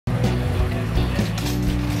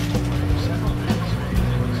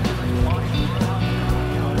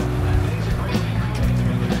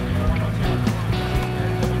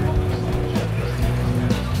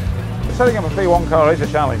setting up a P1 car is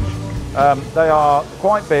a challenge. They are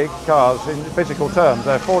quite big cars in physical terms.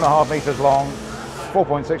 They're 4.5 metres long,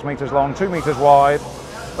 4.6 metres long, 2 metres wide.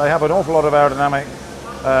 They have an awful lot of aerodynamic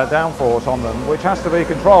downforce on them, which has to be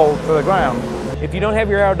controlled to the ground. If you don't have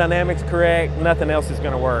your aerodynamics correct, nothing else is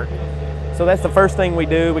going to work. So that's the first thing we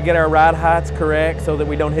do. We get our ride heights correct so that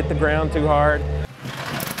we don't hit the ground too hard.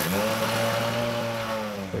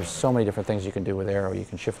 There's so many different things you can do with aero. You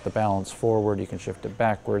can shift the balance forward, you can shift it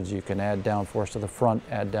backwards, you can add downforce to the front,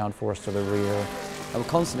 add downforce to the rear. And we're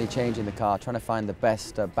constantly changing the car, trying to find the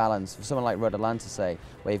best balance. For someone like Road Atlanta, say,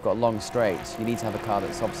 where you've got long straights, you need to have a car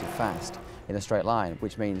that's obviously fast in a straight line,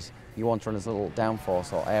 which means you want to run as little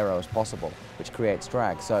downforce or aero as possible, which creates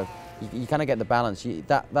drag. So you kind of get the balance.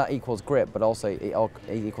 That equals grip, but also it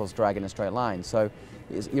equals drag in a straight line. So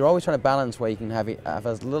you're always trying to balance where you can have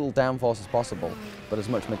as little downforce as possible, but as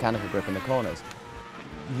much mechanical grip in the corners.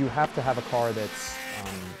 You have to have a car that's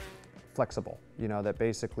flexible, that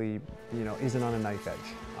basically, isn't on a knife edge.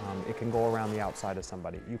 It can go around the outside of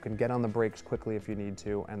somebody. You can get on the brakes quickly if you need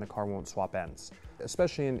to, and the car won't swap ends.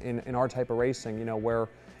 Especially in our type of racing, where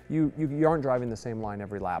you aren't driving the same line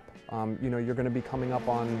every lap. You're going to be coming up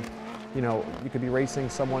on, you could be racing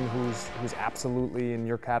someone who's absolutely in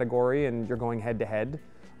your category, and you're going head to head.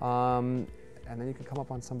 And then you can come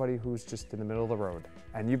up on somebody who's just in the middle of the road.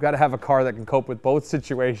 And you've got to have a car that can cope with both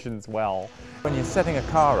situations well. When you're setting a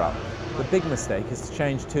car up, the big mistake is to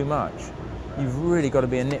change too much. You've really got to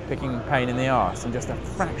be a nitpicking pain in the arse and just a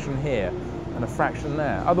fraction here and a fraction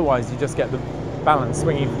there. Otherwise you just get the balance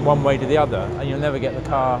swinging from one way to the other and you'll never get the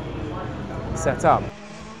car set up.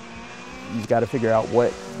 You've got to figure out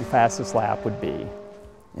what the fastest lap would be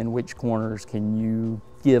and which corners can you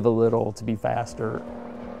give a little to be faster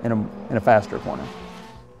in a faster corner.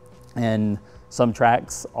 And some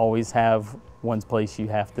tracks always have one place you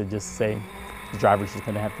have to just say the driver's just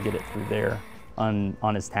going to have to get it through there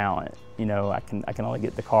on his talent. I can only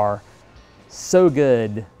get the car so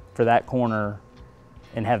good for that corner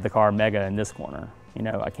and have the car mega in this corner.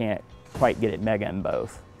 I can't quite get it mega in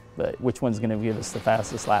both. But which one's going to give us the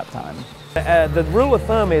fastest lap time? The rule of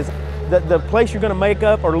thumb is that the place you're going to make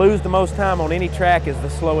up or lose the most time on any track is the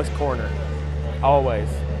slowest corner, always,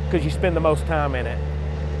 because you spend the most time in it.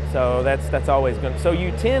 So that's always going to. So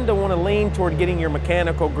you tend to want to lean toward getting your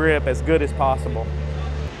mechanical grip as good as possible.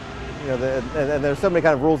 And there's so many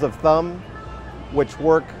kind of rules of thumb which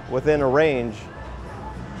work within a range,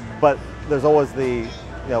 but there's always the,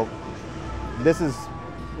 this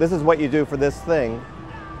is what you do for this thing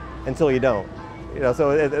until you don't.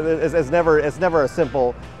 So it's never a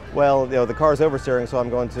simple, well, the car's oversteering, so I'm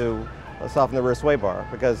going to soften the rear sway bar,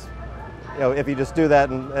 because if you just do that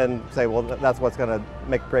and say, well, that's what's going to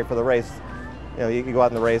make great for the race, you go out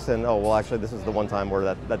in the race and, oh, well, actually, this is the one time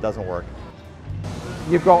where that doesn't work.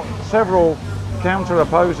 You've got several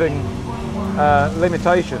counter-opposing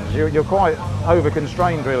limitations. You're quite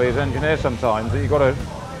over-constrained, really, as engineers sometimes, that you've got to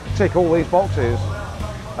tick all these boxes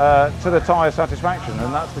to the tyre satisfaction,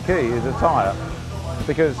 and that's the key, is the tyre.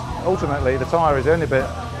 Because ultimately, the tyre is the only bit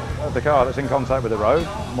of the car that's in contact with the road,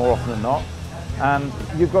 more often than not. And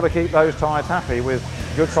you've got to keep those tyres happy with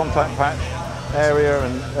good contact patch area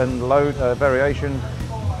and load variation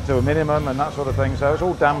to a minimum and that sort of thing. So it's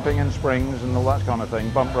all damping and springs and all that kind of thing,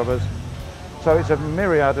 bump rubbers. So it's a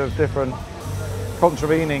myriad of different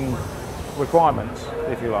contravening requirements,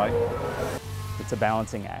 if you like. It's a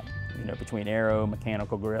balancing act, between aero,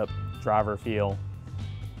 mechanical grip, driver feel.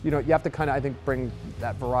 You have to kind of, I think, bring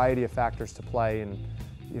that variety of factors to play, and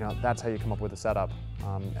that's how you come up with a setup.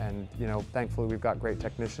 And thankfully we've got great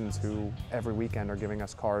technicians who every weekend are giving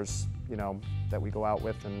us cars, that we go out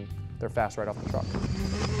with, and they're fast right off the truck.